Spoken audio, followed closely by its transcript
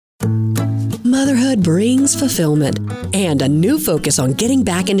motherhood brings fulfillment and a new focus on getting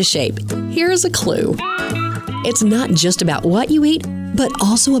back into shape. Here's a clue. It's not just about what you eat, but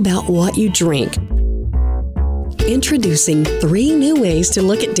also about what you drink. Introducing 3 new ways to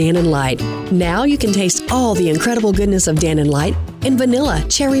look at Dannon Light. Now you can taste all the incredible goodness of Dannon Light in vanilla,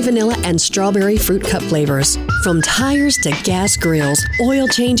 cherry vanilla, and strawberry fruit cup flavors. From tires to gas grills, oil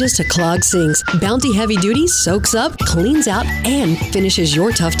changes to clogged sinks, Bounty Heavy Duty soaks up, cleans out, and finishes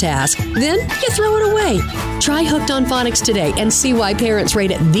your tough task. Then you throw it away. Try Hooked on Phonics today and see why parents rate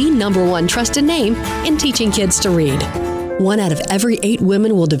it the #1 trusted name in teaching kids to read. 1 out of every 8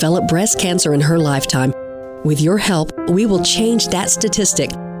 women will develop breast cancer in her lifetime. With your help, we will change that statistic.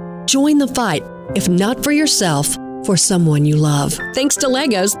 Join the fight, if not for yourself, for someone you love. Thanks to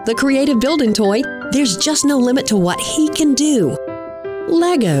Legos, the creative building toy, there's just no limit to what he can do.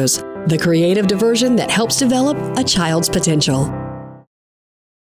 Legos, the creative diversion that helps develop a child's potential.